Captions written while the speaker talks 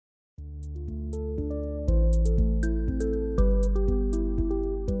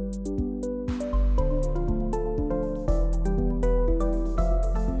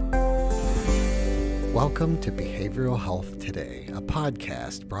Welcome to Behavioral Health Today, a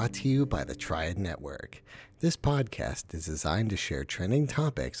podcast brought to you by the Triad Network. This podcast is designed to share trending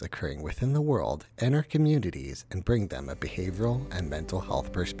topics occurring within the world and our communities and bring them a behavioral and mental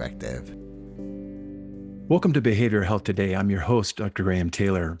health perspective. Welcome to Behavioral Health Today. I'm your host, Dr. Graham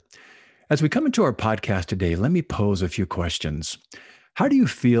Taylor. As we come into our podcast today, let me pose a few questions. How do you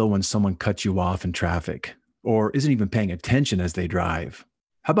feel when someone cuts you off in traffic or isn't even paying attention as they drive?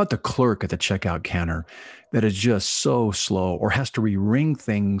 How about the clerk at the checkout counter that is just so slow or has to re-ring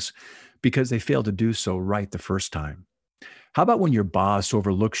things because they failed to do so right the first time? How about when your boss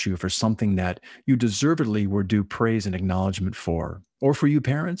overlooks you for something that you deservedly were due praise and acknowledgement for? Or for you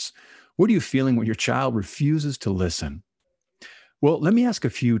parents, what are you feeling when your child refuses to listen? Well, let me ask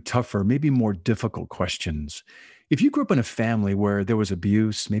a few tougher, maybe more difficult questions. If you grew up in a family where there was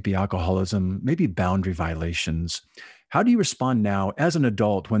abuse, maybe alcoholism, maybe boundary violations, how do you respond now as an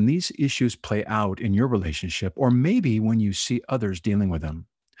adult when these issues play out in your relationship, or maybe when you see others dealing with them?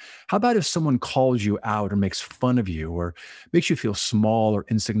 How about if someone calls you out or makes fun of you or makes you feel small or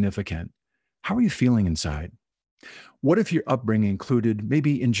insignificant? How are you feeling inside? What if your upbringing included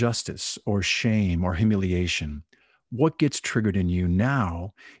maybe injustice or shame or humiliation? What gets triggered in you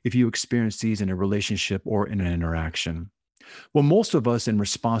now if you experience these in a relationship or in an interaction? Well, most of us, in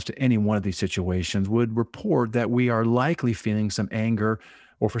response to any one of these situations, would report that we are likely feeling some anger,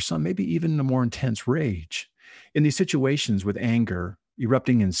 or for some, maybe even a more intense rage. In these situations with anger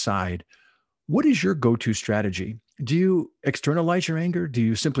erupting inside, what is your go to strategy? Do you externalize your anger? Do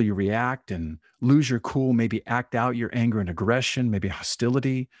you simply react and lose your cool, maybe act out your anger and aggression, maybe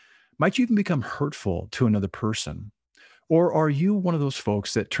hostility? Might you even become hurtful to another person? Or are you one of those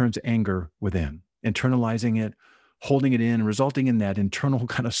folks that turns anger within, internalizing it, holding it in, resulting in that internal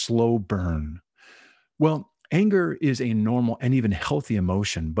kind of slow burn? Well, anger is a normal and even healthy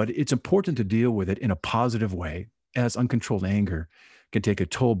emotion, but it's important to deal with it in a positive way, as uncontrolled anger can take a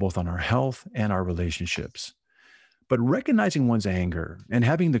toll both on our health and our relationships. But recognizing one's anger and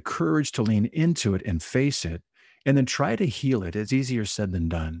having the courage to lean into it and face it, and then try to heal it is easier said than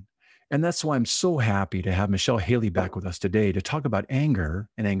done. And that's why I'm so happy to have Michelle Haley back with us today to talk about anger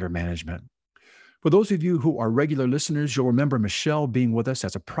and anger management. For those of you who are regular listeners, you'll remember Michelle being with us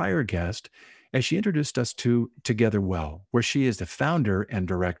as a prior guest as she introduced us to Together Well, where she is the founder and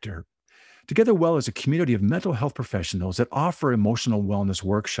director. Together Well is a community of mental health professionals that offer emotional wellness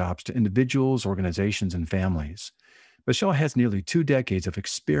workshops to individuals, organizations, and families. Michelle has nearly 2 decades of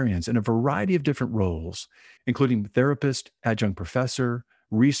experience in a variety of different roles, including therapist, adjunct professor,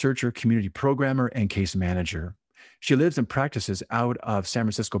 researcher, community programmer, and case manager. She lives and practices out of San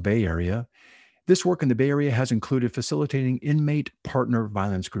Francisco Bay Area. This work in the Bay Area has included facilitating inmate partner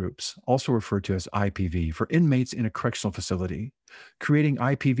violence groups, also referred to as IPV, for inmates in a correctional facility, creating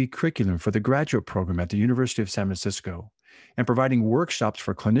IPV curriculum for the graduate program at the University of San Francisco, and providing workshops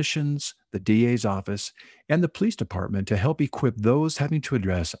for clinicians, the DA's office, and the police department to help equip those having to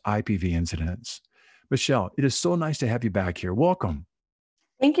address IPV incidents. Michelle, it is so nice to have you back here. Welcome.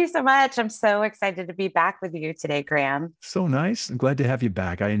 Thank you so much. I'm so excited to be back with you today, Graham. So nice. I'm glad to have you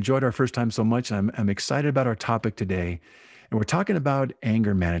back. I enjoyed our first time so much. I'm excited about our topic today. And we're talking about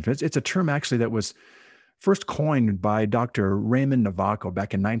anger management. It's a term actually that was first coined by Dr. Raymond Navaco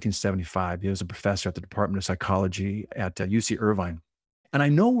back in 1975. He was a professor at the Department of Psychology at UC Irvine. And I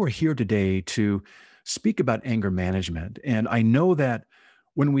know we're here today to speak about anger management. And I know that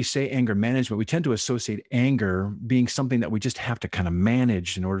when we say anger management, we tend to associate anger being something that we just have to kind of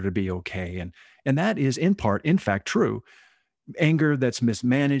manage in order to be okay. And that is in part, in fact, true. Anger that's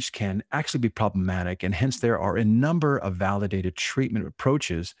mismanaged can actually be problematic. And hence there are a number of validated treatment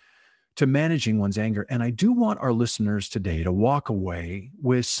approaches to managing one's anger. And I do want our listeners today to walk away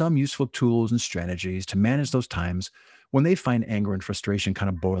with some useful tools and strategies to manage those times when they find anger and frustration kind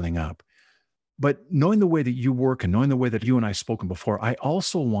of boiling up. But knowing the way that you work and knowing the way that you and I have spoken before, I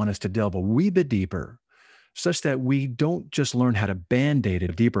also want us to delve a wee bit deeper such that we don't just learn how to band-aid a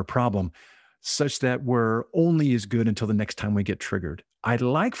deeper problem, such that we're only as good until the next time we get triggered. I'd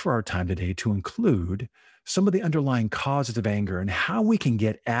like for our time today to include some of the underlying causes of anger and how we can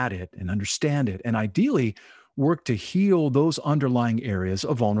get at it and understand it, and ideally work to heal those underlying areas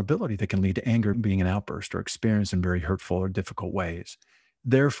of vulnerability that can lead to anger being an outburst or experienced in very hurtful or difficult ways.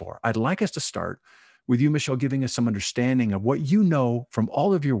 Therefore, I'd like us to start with you, Michelle, giving us some understanding of what you know from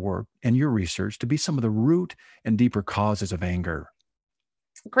all of your work and your research to be some of the root and deeper causes of anger.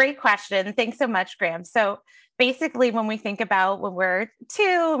 Great question. Thanks so much, Graham. So basically, when we think about when we're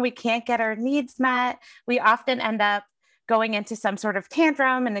 2 and we can't get our needs met, we often end up going into some sort of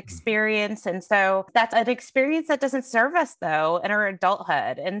tantrum and experience. And so that's an experience that doesn't serve us though in our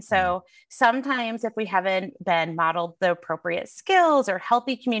adulthood. And so sometimes if we haven't been modeled the appropriate skills or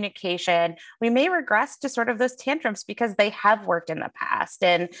healthy communication, we may regress to sort of those tantrums because they have worked in the past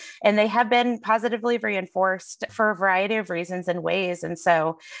and they have been positively reinforced for a variety of reasons and ways. And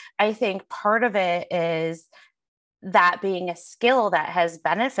so I think part of it is that being a skill that has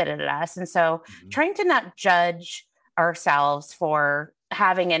benefited us. And so trying to not judge ourselves for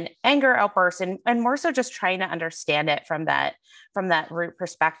having an anger outburst and more so just trying to understand it from that root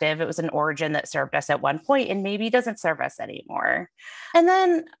perspective. It was an origin that served us at one point and maybe doesn't serve us anymore. And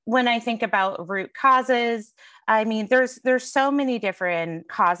then when I think about root causes, I mean, there's so many different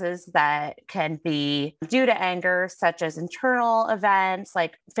causes that can be due to anger, such as internal events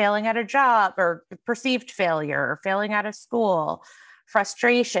like failing at a job or perceived failure, or failing out of school,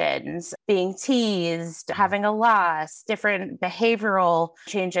 frustrations, being teased, having a loss, different behavioral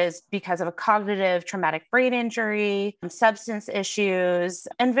changes because of a cognitive traumatic brain injury, substance issues,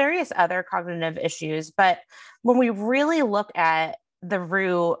 and various other cognitive issues. But when we really look at the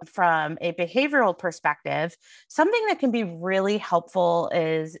root from a behavioral perspective, something that can be really helpful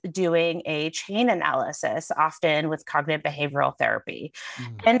is doing a chain analysis, often with cognitive behavioral therapy.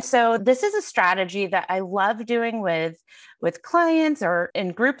 And so this is a strategy that I love doing with clients or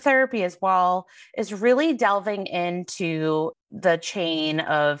in group therapy as well, is really delving into the chain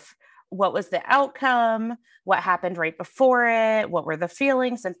of what was the outcome, what happened right before it, what were the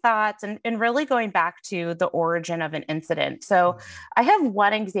feelings and thoughts, and really going back to the origin of an incident. So I have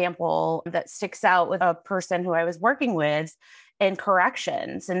one example that sticks out with a person who I was working with in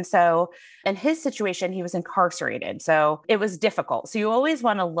corrections. And so in his situation, he was incarcerated. So it was difficult. So you always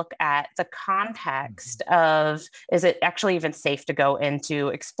want to look at the context of, is it actually even safe to go into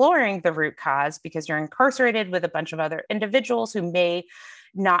exploring the root cause because you're incarcerated with a bunch of other individuals who may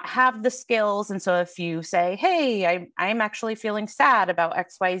not have the skills. And so if you say, hey, I'm actually feeling sad about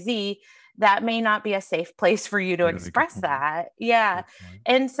XYZ, that may not be a safe place for you to express that. Yeah.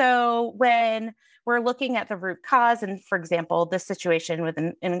 And so when we're looking at the root cause, and for example, this situation with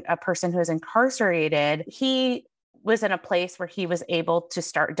a person who is incarcerated, he was in a place where he was able to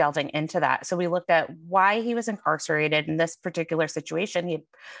start delving into that. So we looked at why he was incarcerated in this particular situation. He had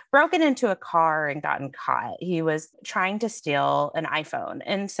broken into a car and gotten caught. He was trying to steal an iPhone.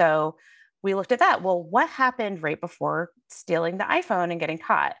 And so we looked at that. Well, what happened right before stealing the iPhone and getting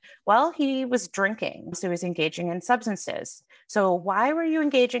caught? Well, he was drinking. So he was engaging in substances. So why were you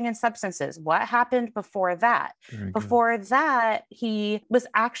engaging in substances? What happened before that? Before that, he was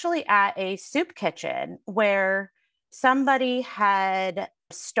actually at a soup kitchen where somebody had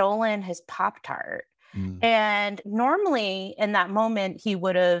stolen his Pop-Tart. And normally in that moment, he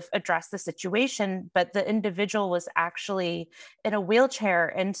would have addressed the situation, but the individual was actually in a wheelchair.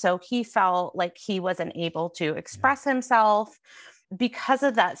 And so he felt like he wasn't able to express himself because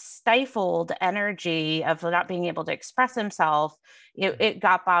of that stifled energy of not being able to express himself. It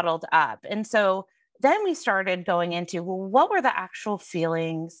got bottled up. And so then we started going into, well, what were the actual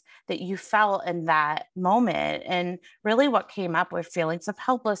feelings that you felt in that moment? And really what came up were feelings of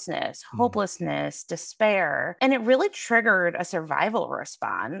helplessness, hopelessness, despair. And it really triggered a survival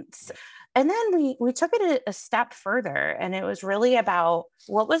response. And then we took it a step further, and it was really about,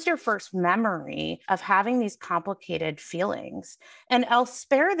 what was your first memory of having these complicated feelings? And I'll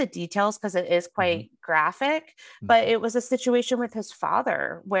spare the details because it is quite graphic, but it was a situation with his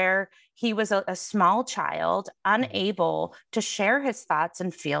father where he was a small child, unable to share his thoughts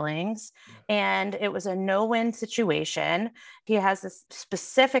and feelings. And it was a no-win situation. He has this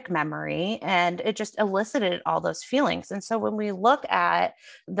specific memory, and it just elicited all those feelings. And so when we look at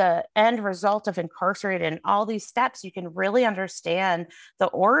the end result of incarcerated and all these steps, you can really understand the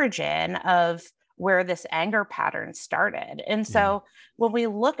origin of where this anger pattern started. And so when we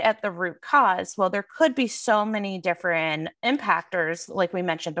look at the root cause, well, there could be so many different impactors, like we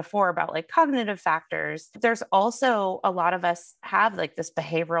mentioned before about like cognitive factors. There's also a lot of us have like this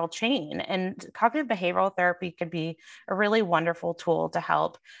behavioral chain, and cognitive behavioral therapy could be a really wonderful tool to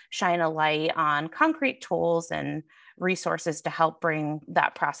help shine a light on concrete tools and resources to help bring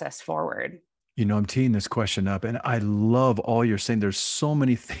that process forward. You know, I'm teeing this question up, and I love all you're saying. There's so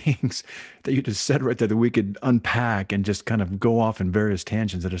many things that you just said right there that we could unpack and just kind of go off in various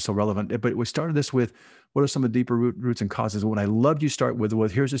tangents that are so relevant. But we started this with, what are some of the deeper roots and causes? What I loved you start with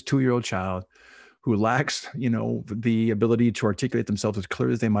was, here's this 2-year-old child who lacks, the ability to articulate themselves as clear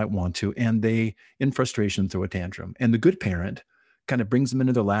as they might want to, and they, in frustration, throw a tantrum. And the good parent kind of brings them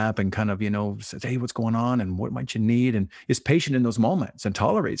into their lap and kind of, says, hey, what's going on? And what might you need? And is patient in those moments and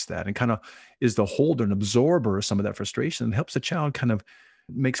tolerates that and kind of is the holder and absorber of some of that frustration and helps the child kind of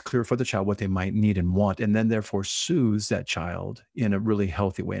makes clear for the child what they might need and want, and then therefore soothes that child in a really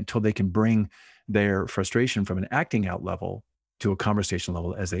healthy way until they can bring their frustration from an acting out level to a conversation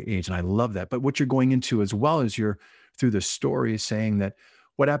level as they age. And I love that. But what you're going into as well as you're through the story is saying that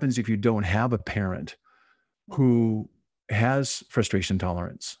what happens if you don't have a parent who has frustration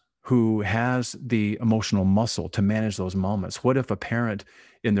tolerance, who has the emotional muscle to manage those moments? What if a parent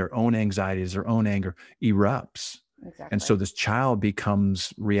in their own anxieties, their own anger erupts? Exactly. And so this child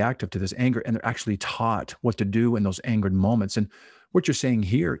becomes reactive to this anger, and they're actually taught what to do in those angered moments. And what you're saying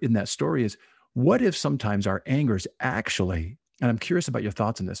here in that story is, what if sometimes our anger is actually, and I'm curious about your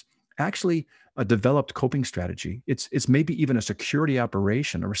thoughts on this, actually a developed coping strategy. It's maybe even a security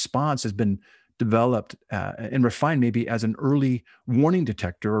operation. A response has been developed and refined maybe as an early warning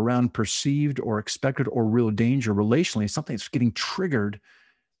detector around perceived or expected or real danger relationally, something that's getting triggered,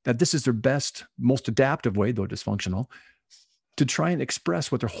 that this is their best, most adaptive way, though dysfunctional, to try and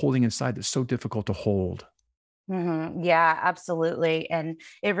express what they're holding inside that's so difficult to hold. Mm-hmm. Yeah, absolutely. And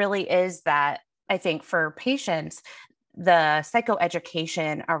it really is that, I think, for patients, the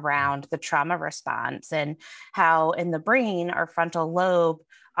psychoeducation around the trauma response and how in the brain, our frontal lobe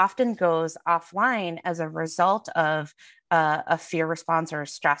often goes offline as a result of a fear response or a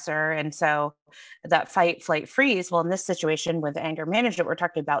stressor. And so that fight, flight, freeze, well, in this situation with anger management, we're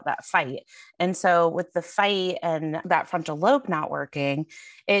talking about that fight. And so with the fight and that frontal lobe not working,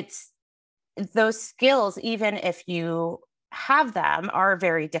 it's those skills, even if you have them, are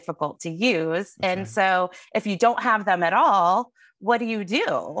very difficult to use. That's And right. so if you don't have them at all, what do you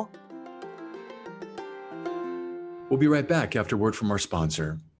do? We'll be right back after word from our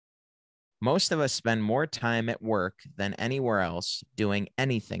sponsor. Most of us spend more time at work than anywhere else doing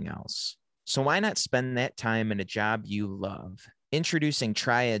anything else. So why not spend that time in a job you love? Introducing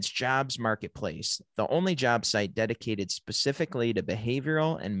Triad's Jobs Marketplace, the only job site dedicated specifically to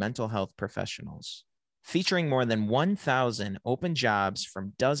behavioral and mental health professionals. Featuring more than 1,000 open jobs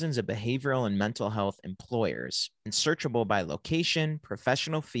from dozens of behavioral and mental health employers, and searchable by location,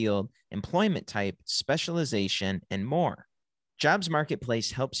 professional field, employment type, specialization, and more. Jobs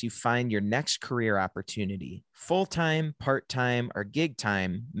Marketplace helps you find your next career opportunity. Full-time, part-time, or gig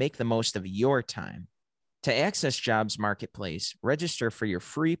time, make the most of your time. To access Jobs Marketplace, register for your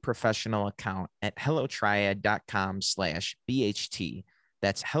free professional account at hellotriad.com/BHT.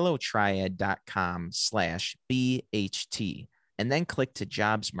 That's hellotriad.com/BHT, and then click to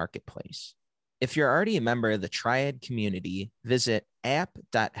Jobs Marketplace. If you're already a member of the Triad community, visit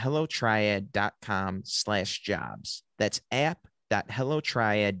app.hellotriad.com/jobs. That's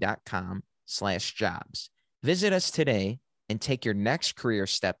app.hellotriad.com/jobs. Visit us today and take your next career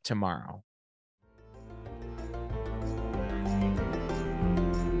step tomorrow.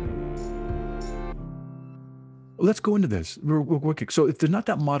 Let's go into this. So if there's not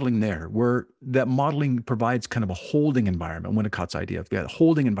that modeling there, where that modeling provides kind of a holding environment, Winnicott's idea of a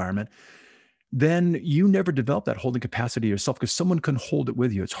holding environment, then you never develop that holding capacity yourself because someone can hold it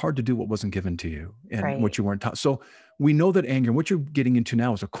with you. It's hard to do what wasn't given to you and Right. what you weren't taught. So we know that anger, what you're getting into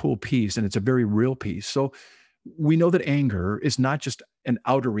now is a cool piece, and it's a very real piece. So we know that anger is not just an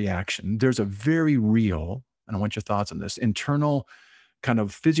outer reaction. There's a very real, and I want your thoughts on this, internal kind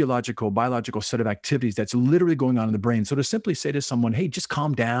of physiological, biological set of activities that's literally going on in the brain. So to simply say to someone, hey, just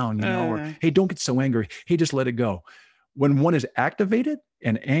calm down, or hey, don't get so angry. Hey, just let it go. When one is activated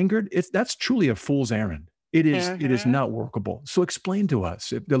and angered, that's truly a fool's errand. It is not workable. So explain to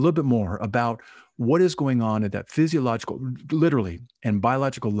us a little bit more about what is going on at that physiological, literally, and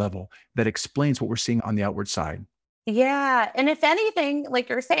biological level that explains what we're seeing on the outward side. Yeah. And if anything, like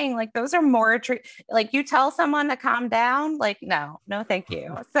you're saying, like those are more, like you tell someone to calm down, like, no, thank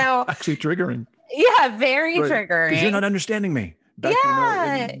you. So Actually triggering. yeah, very Right. triggering. Because you're not understanding me.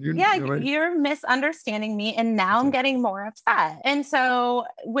 You're misunderstanding me. And now I'm getting more upset. And so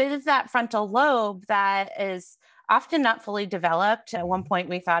with that frontal lobe that is often not fully developed. At one point,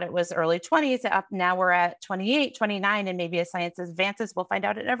 we thought it was early 20s. Up now we're at 28, 29, and maybe as science advances, we'll find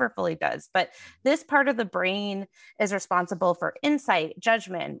out it never fully does. But this part of the brain is responsible for insight,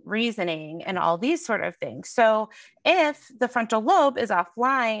 judgment, reasoning, and all these sort of things. So if the frontal lobe is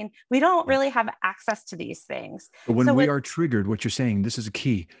offline, we don't really have access to these things. But when we are triggered, what you're saying, this is a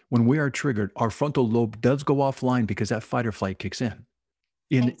key. When we are triggered, our frontal lobe does go offline because that fight or flight kicks in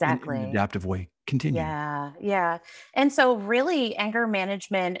an adaptive way. Continue. Yeah, yeah. And so really anger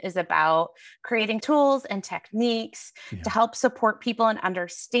management is about creating tools and techniques Yeah. to help support people in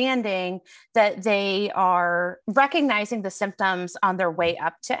understanding that they are recognizing the symptoms on their way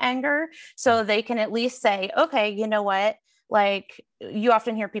up to anger. So they can at least say, okay, you know what? Like you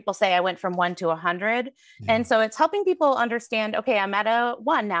often hear people say, I went from 1 to 100. Yeah. And so it's helping people understand, okay, I'm at a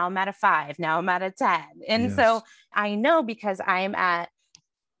 1, now I'm at a 5, now I'm at a 10. And Yes. so I know because I'm at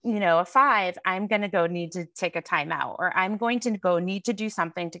a 5, I'm going to go need to take a timeout, or I'm going to go need to do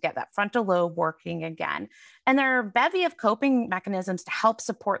something to get that frontal lobe working again. And there are a bevy of coping mechanisms to help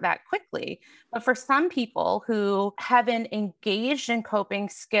support that quickly. But for some people who haven't engaged in coping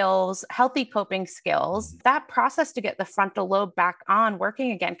skills, healthy coping skills, that process to get the frontal lobe back on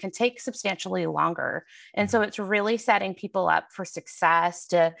working again can take substantially longer. And so it's really setting people up for success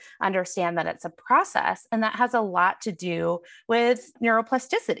to understand that it's a process. And that has a lot to do with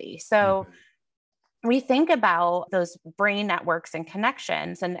neuroplasticity. So we think about those brain networks and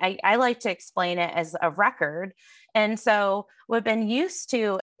connections, and I like to explain it as a record. And so we've been used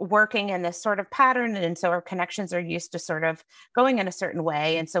to working in this sort of pattern. And so our connections are used to sort of going in a certain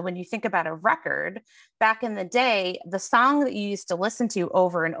way. And so when you think about a record, back in the day, the song that you used to listen to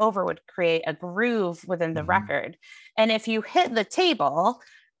over and over would create a groove within the record. And if you hit the table,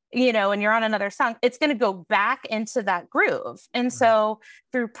 and you're on another song, it's going to go back into that groove. And so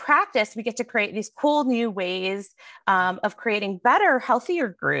through practice, we get to create these cool new ways of creating better, healthier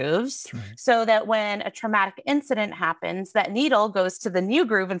grooves so that when a traumatic incident happens, that needle goes to the new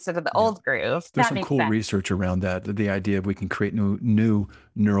groove instead of the old groove. There's some cool research around that. The idea of we can create new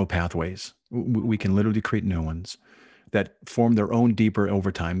neural pathways. We can literally create new ones that form their own deeper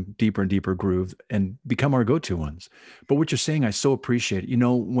over time, deeper and deeper groove and become our go-to ones. But what you're saying, I so appreciate,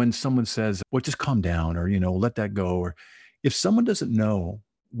 when someone says, well, just calm down or, let that go. Or if someone doesn't know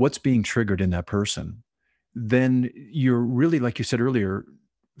what's being triggered in that person, then you're really, like you said earlier,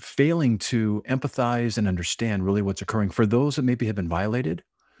 failing to empathize and understand really what's occurring for those that maybe have been violated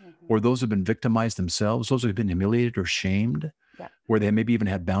or those who have been victimized themselves, those who have been humiliated or shamed, where they maybe even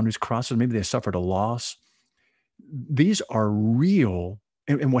had boundaries crossed, or maybe they suffered a loss. These are real.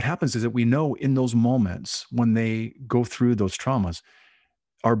 And what happens is that we know in those moments when they go through those traumas,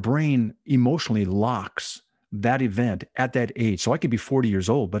 our brain emotionally locks that event at that age. So I could be 40 years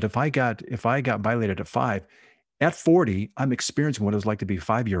old, but if I got violated at 5, at 40, I'm experiencing what it was like to be a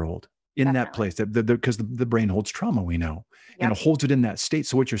 5-year-old in that place, because the brain holds trauma, we know, and it holds it in that state.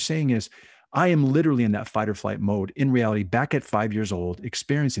 So what you're saying is, I am literally in that fight or flight mode in reality, back at 5 years old,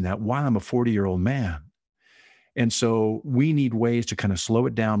 experiencing that while I'm a 40-year-old man. And so we need ways to kind of slow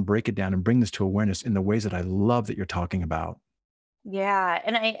it down, break it down, and bring this to awareness in the ways that I love that you're talking about. Yeah.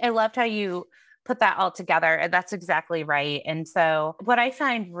 And I loved how you put that all together. And that's exactly right. And so what I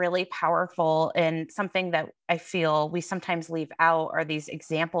find really powerful and something that I feel we sometimes leave out are these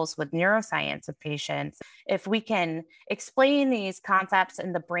examples with neuroscience of patients. If we can explain these concepts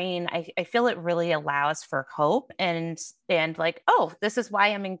in the brain, I feel it really allows for hope and like, oh, this is why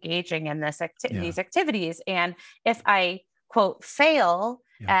I'm engaging in these activities. And if I quote fail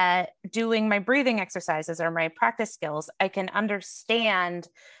at doing my breathing exercises or my practice skills, I can understand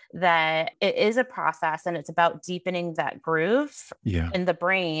that it is a process and it's about deepening that groove in the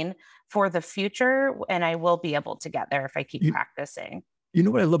brain for the future. And I will be able to get there if I keep practicing. You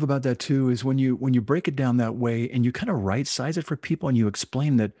know what I love about that too, is when you break it down that way and you kind of right size it for people and you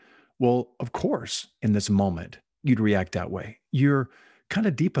explain that, well, of course, in this moment, you'd react that way. You're kind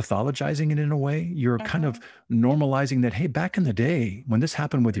of depathologizing it in a way. You're kind of normalizing that, hey, back in the day when this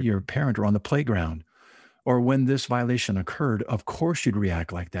happened with your parent or on the playground, or when this violation occurred, of course you'd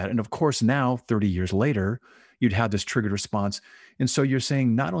react like that. And of course now, 30 years later, you'd have this triggered response. And so you're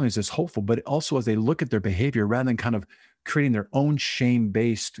saying not only is this hopeful, but also as they look at their behavior, rather than kind of creating their own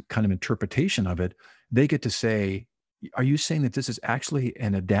shame-based kind of interpretation of it, they get to say, are you saying that this is actually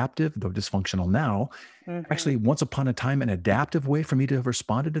an adaptive, though dysfunctional now, actually once upon a time, an adaptive way for me to have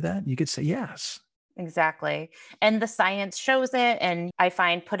responded to that? And you could say, yes. Exactly. And the science shows it. And I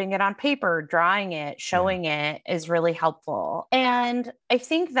find putting it on paper, drawing it, showing it is really helpful. And I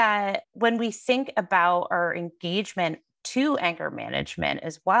think that when we think about our engagement to anger management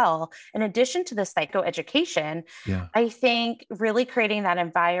as well, in addition to the psychoeducation, I think really creating that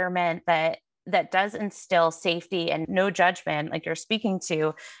environment that does instill safety and no judgment, like you're speaking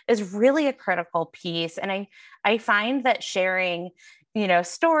to, is really a critical piece. And I find that sharing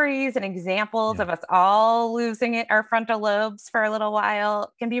stories and examples of us all losing our frontal lobes for a little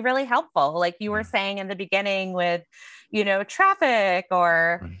while can be really helpful. Like you were saying in the beginning with, traffic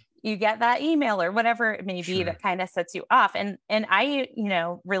or you get that email or whatever it may be that kind of sets you off. And I,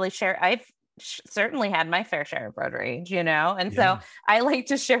 really I've certainly had my fair share of road rage, you know? And Yeah. so I like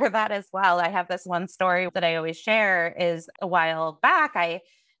to share that as well. I have this one story that I always share is a while back,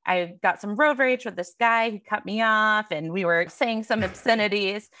 I got some road rage with this guy who cut me off and we were saying some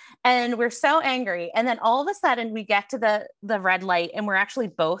obscenities and we're so angry. And then all of a sudden we get to the red light and we're actually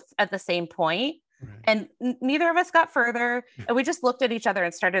both at the same point. Right. And neither of us got further. And we just looked at each other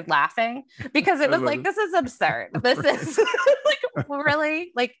and started laughing because it was like, this is absurd. This is like,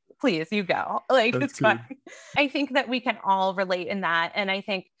 really? Like, please, you go. Like, That's it's fine. I think that we can all relate in that. And I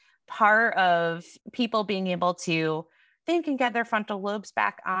think part of people being able to think and get their frontal lobes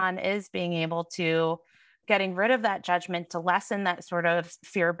back on is being able to getting rid of that judgment to lessen that sort of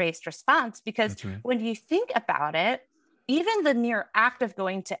fear-based response. Because when you think about it, even the mere act of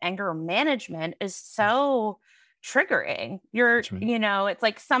going to anger management is so triggering. You know, it's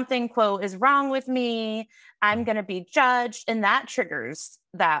like something, quote, is wrong with me. I'm going to be judged. And that triggers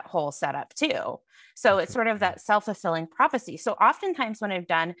that whole setup too. So it's sort of that self-fulfilling prophecy. So oftentimes when I've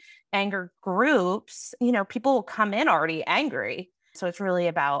done anger groups, you know, people will come in already angry. So it's really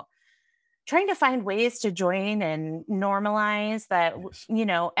about trying to find ways to join and normalize that, you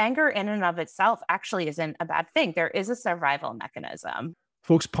know, anger in and of itself actually isn't a bad thing. There is a survival mechanism.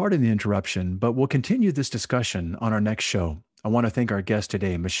 Folks, pardon the interruption, but we'll continue this discussion on our next show. I want to thank our guest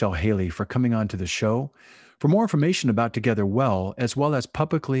today, Michelle Haley, for coming on to the show. For more information about Together Well, as well as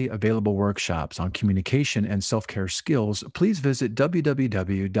publicly available workshops on communication and self-care skills, please visit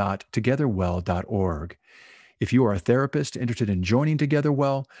www.togetherwell.org. If you are a therapist interested in joining Together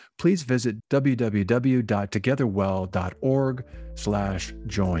Well, please visit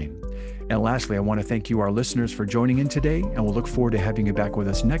www.togetherwell.org/join. And lastly, I want to thank you, our listeners, for joining in today, and we'll look forward to having you back with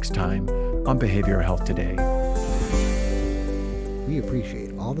us next time on Behavioral Health Today. We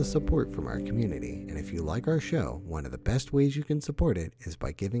appreciate all the support from our community, and if you like our show, one of the best ways you can support it is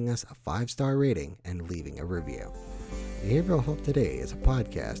by giving us a 5-star rating and leaving a review. Behavioral Health Today is a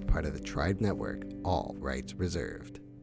podcast part of the Tribe Network, all rights reserved.